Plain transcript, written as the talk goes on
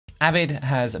Avid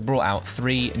has brought out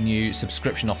 3 new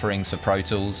subscription offerings for Pro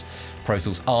Tools: Pro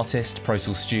Tools Artist, Pro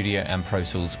Tools Studio, and Pro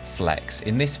Tools Flex.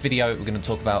 In this video, we're going to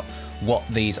talk about what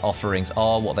these offerings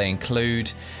are, what they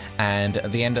include, and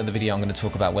at the end of the video, I'm going to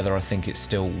talk about whether I think it's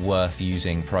still worth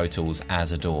using Pro Tools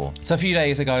as a DAW. So a few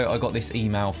days ago, I got this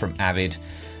email from Avid.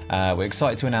 We're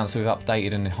excited to announce we've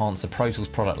updated and enhanced the Pro Tools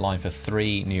product line for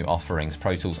 3 new offerings: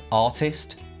 Pro Tools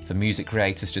Artist for music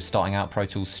creators just starting out, Pro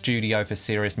Tools Studio for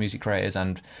serious music creators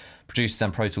and producers,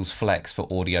 and Pro Tools Flex for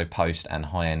audio post and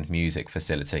high-end music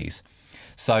facilities.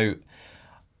 So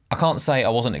I can't say I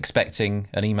wasn't expecting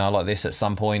an email like this at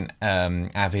some point.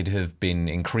 Avid have been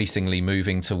increasingly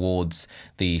moving towards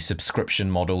the subscription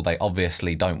model. They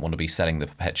obviously don't want to be selling the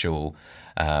perpetual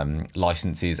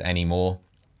licenses anymore,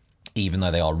 even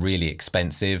though they are really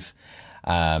expensive.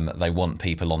 They want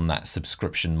people on that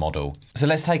subscription model. So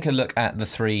let's take a look at the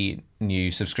 3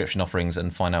 new subscription offerings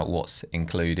and find out what's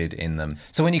included in them.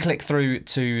 So when you click through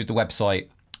to the website,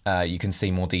 you can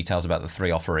see more details about the 3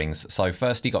 offerings. So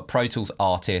first, you got Pro Tools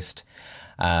Artist,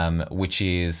 which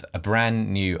is a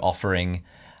brand new offering.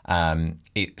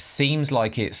 It seems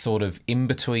like it's sort of in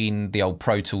between the old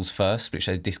Pro Tools First, which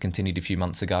they discontinued a few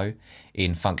months ago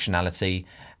in functionality,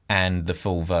 and the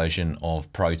full version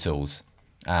of Pro Tools.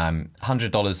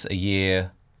 $100 a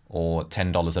year or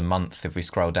 $10 a month if we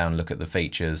scroll down and look at the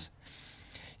features.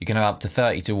 You can have up to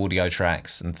 32 audio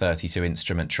tracks and 32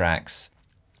 instrument tracks,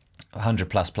 100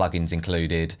 plus plugins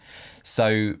included.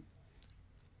 So,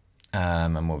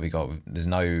 and what we got, there's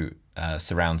no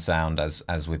surround sound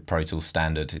as with Pro Tools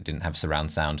Standard. It didn't have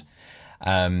surround sound.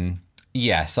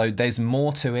 Yeah, so there's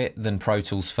more to it than Pro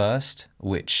Tools First,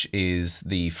 which is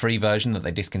the free version that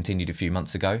they discontinued a few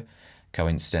months ago.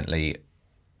 Coincidentally,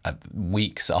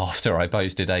 weeks after I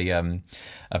posted a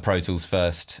Pro Tools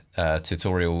First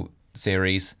tutorial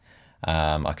series.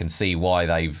 I can see why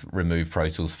they've removed Pro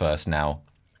Tools First now,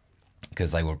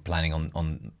 because they were planning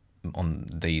on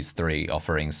these 3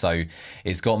 offerings. So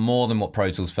it's got more than what Pro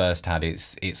Tools First had.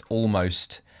 It's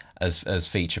almost as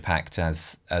feature packed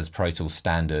as Pro Tools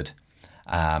Standard.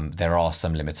 There are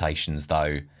some limitations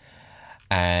though,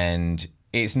 and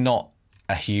it's not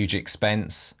a huge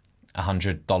expense.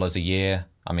 $100 a year.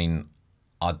 I mean,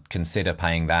 I'd consider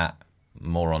paying that.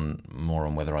 More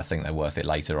on whether I think they're worth it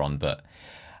later on. But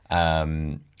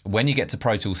when you get to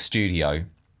Pro Tools Studio,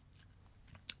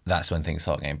 that's when things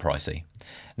start getting pricey.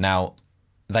 Now,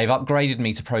 they've upgraded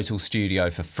me to Pro Tools Studio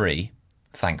for free,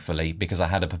 thankfully, because I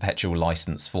had a perpetual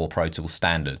license for Pro Tools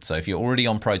Standard. So if you're already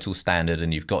on Pro Tools Standard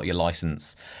and you've got your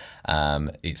license,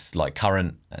 it's like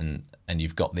current, and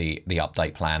you've got the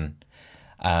update plan,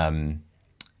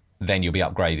 then you'll be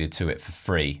upgraded to it for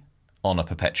free on a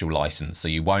perpetual license. So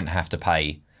you won't have to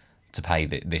pay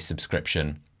this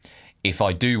subscription. If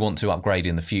I do want to upgrade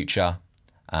in the future,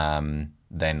 then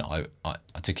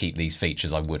to keep these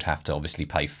features, I would have to obviously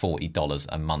pay $40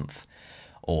 a month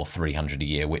or $300 a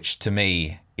year, which to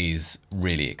me is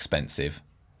really expensive.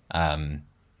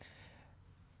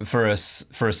 For a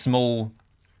small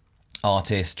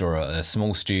artist or a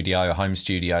small studio, a home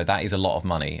studio, that is a lot of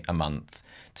money a month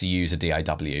to use a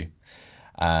DAW.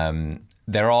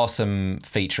 There are some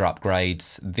feature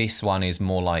upgrades. This one is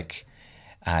more like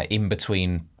in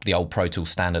between the old Pro Tools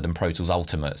Standard and Pro Tools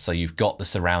Ultimate. So you've got the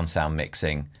surround sound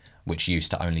mixing, which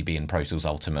used to only be in Pro Tools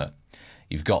Ultimate.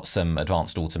 You've got some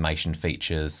advanced automation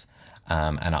features,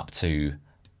 and up to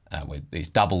it's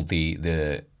doubled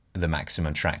the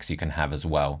maximum tracks you can have as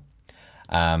well.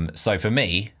 So for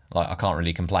me, like, I can't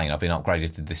really complain. I've been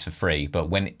upgraded to this for free, but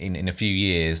when in a few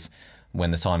years,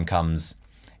 when the time comes,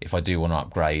 if I do want to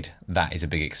upgrade, that is a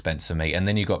big expense for me. And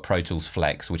then you've got Pro Tools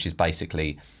Flex, which is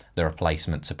basically the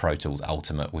replacement to Pro Tools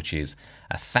Ultimate, which is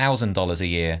 $1,000 a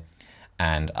year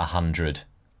and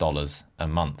 $100 a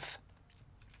month.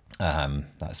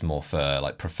 That's more for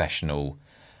like professional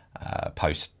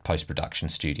post-production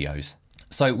studios.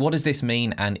 So what does this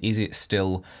mean, and is it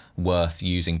still worth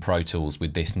using Pro Tools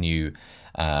with this new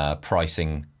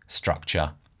pricing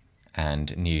structure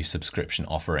and new subscription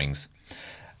offerings?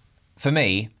 For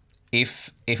me,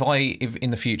 if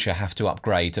in the future have to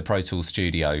upgrade to Pro Tools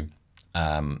Studio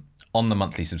on the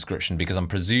monthly subscription, because I'm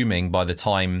presuming by the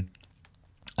time,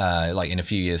 like in a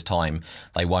few years' time,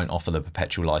 they won't offer the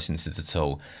perpetual licenses at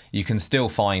all. You can still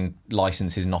find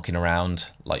licenses knocking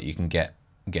around, like you can get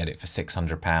it for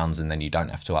 £600, and then you don't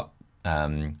have to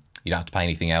you don't have to pay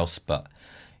anything else, but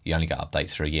you only get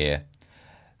updates for a year.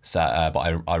 So,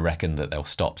 but I reckon that they'll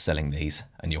stop selling these,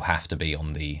 and you'll have to be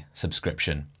on the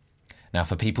subscription. Now,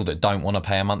 for people that don't want to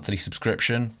pay a monthly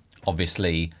subscription,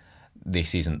 obviously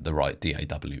this isn't the right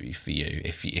DAW for you.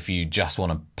 If you just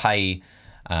want to pay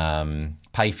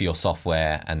pay for your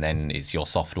software, and then it's your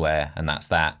software, and that's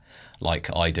that,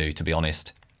 like I do, to be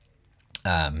honest.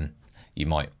 You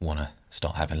might want to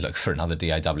start having a look for another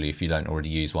DAW if you don't already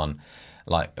use one.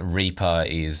 Like Reaper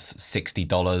is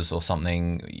 $60 or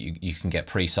something. You can get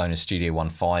PreSonus Studio One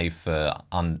 5 for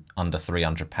under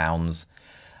 £300.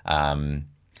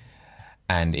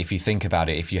 And if you think about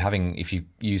it, if you're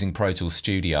using Pro Tools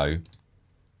Studio,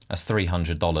 that's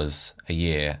 $300 a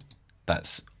year.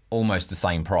 That's almost the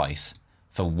same price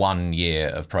for 1 year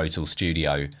of Pro Tools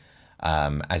Studio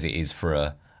as it is for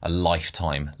a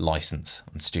lifetime license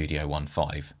on Studio One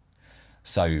 5.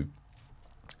 So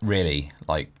really,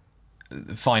 like,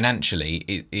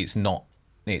 financially, it's not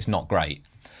great.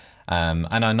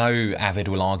 And I know Avid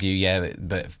will argue, yeah,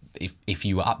 but if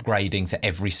you were upgrading to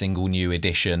every single new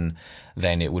edition,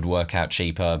 then it would work out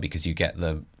cheaper because you get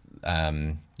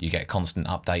you get constant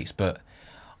updates. But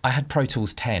I had Pro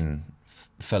Tools 10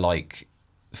 for like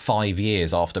 5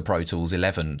 years after Pro Tools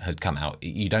 11 had come out.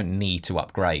 You don't need to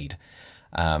upgrade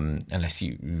unless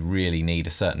you really need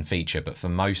a certain feature. But for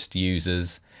most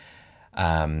users,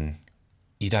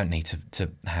 you don't need to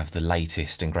have the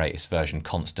latest and greatest version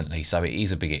constantly. So it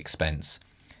is a big expense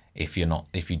if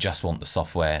you just want the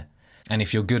software. And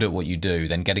if you're good at what you do,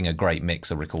 then getting a great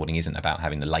mixer recording isn't about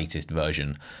having the latest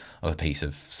version of a piece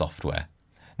of software.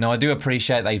 Now, I do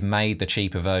appreciate they've made the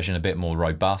cheaper version a bit more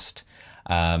robust.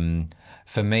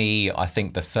 For me, I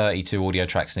think the 32 audio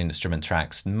tracks and instrument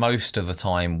tracks most of the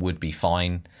time would be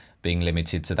fine being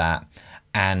limited to that.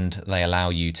 And they allow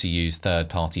you to use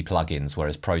third-party plugins,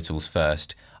 whereas Pro Tools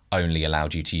First only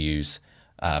allowed you to use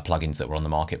plugins that were on the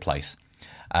marketplace.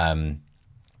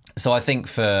 So I think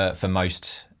for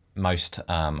most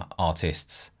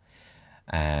artists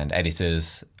and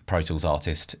editors, Pro Tools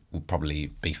Artist will probably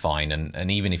be fine. And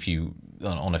even if you,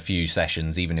 on a few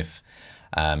sessions, even if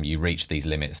you reach these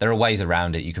limits, there are ways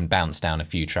around it. You can bounce down a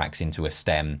few tracks into a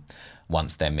stem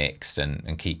once they're mixed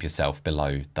and keep yourself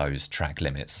below those track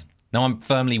limits. Now, I'm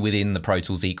firmly within the Pro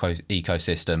Tools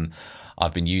ecosystem.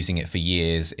 I've been using it for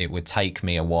years. It would take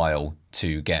me a while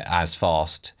to get as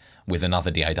fast with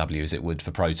another DAW as it would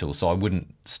for Pro Tools, so I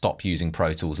wouldn't stop using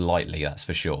Pro Tools lightly, that's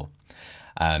for sure.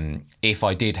 If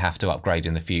I did have to upgrade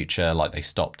in the future, like they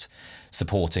stopped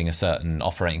supporting a certain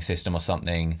operating system or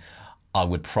something, I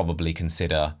would probably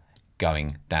consider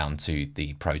going down to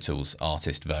the Pro Tools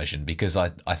Artist version, because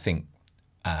I think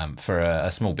for a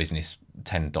small business,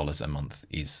 $10 a month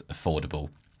is affordable.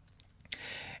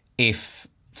 If,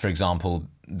 for example,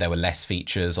 there were less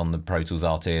features on the Pro Tools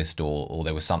Artist, or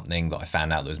there was something that I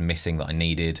found out that was missing that I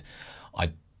needed,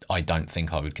 I don't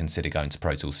think I would consider going to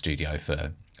Pro Tools Studio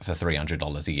for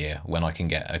 $300 a year when I can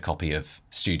get a copy of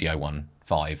Studio One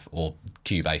 5 or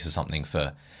Cubase or something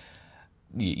for,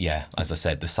 yeah, as I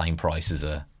said, the same price as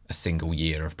a single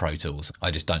year of Pro Tools.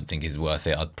 I just don't think it's worth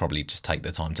it. I'd probably just take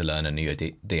the time to learn a new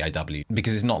DAW,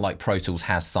 because it's not like Pro Tools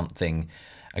has something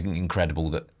incredible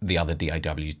that the other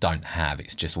DAWs don't have.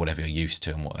 It's just whatever you're used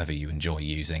to and whatever you enjoy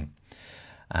using.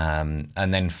 And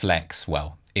then Flex,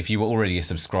 well, if you were already a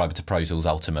subscriber to Pro Tools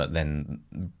Ultimate, then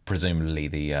presumably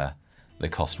the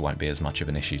cost won't be as much of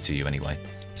an issue to you anyway.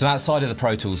 So outside of the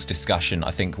Pro Tools discussion,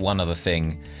 I think one other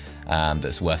thing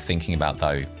that's worth thinking about,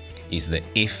 though, is that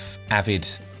if Avid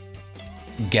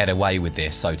get away with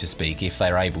this, so to speak, if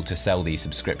they're able to sell these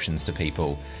subscriptions to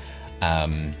people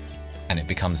and it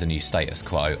becomes a new status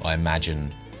quo, I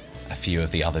imagine a few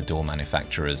of the other DAW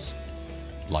manufacturers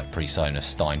like PreSonus,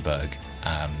 Steinberg,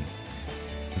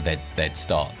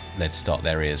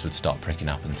 their ears would start pricking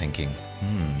up and thinking,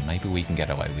 maybe we can get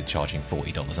away with charging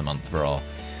 $40 a month for our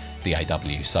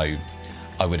DAW. So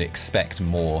I would expect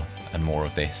more and more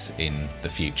of this in the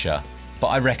future. But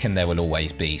I reckon there will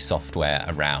always be software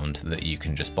around that you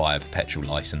can just buy a perpetual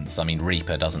license. I mean,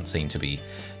 Reaper doesn't seem to be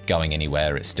going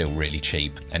anywhere. It's still really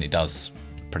cheap, and it does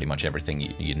pretty much everything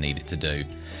you need it to do.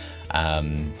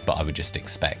 But I would just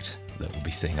expect that we'll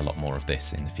be seeing a lot more of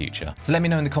this in the future. So let me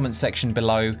know in the comments section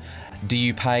below, do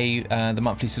you pay the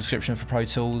monthly subscription for Pro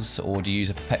Tools, or do you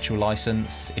use a perpetual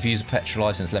license? If you use a perpetual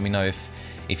license, let me know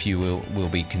if you will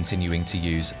be continuing to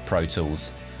use Pro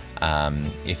Tools,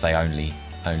 if they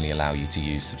only allow you to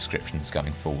use subscriptions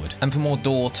going forward. And for more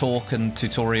DAW talk and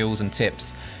tutorials and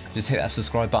tips, just hit that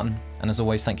subscribe button. And as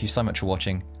always, thank you so much for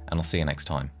watching, and I'll see you next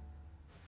time.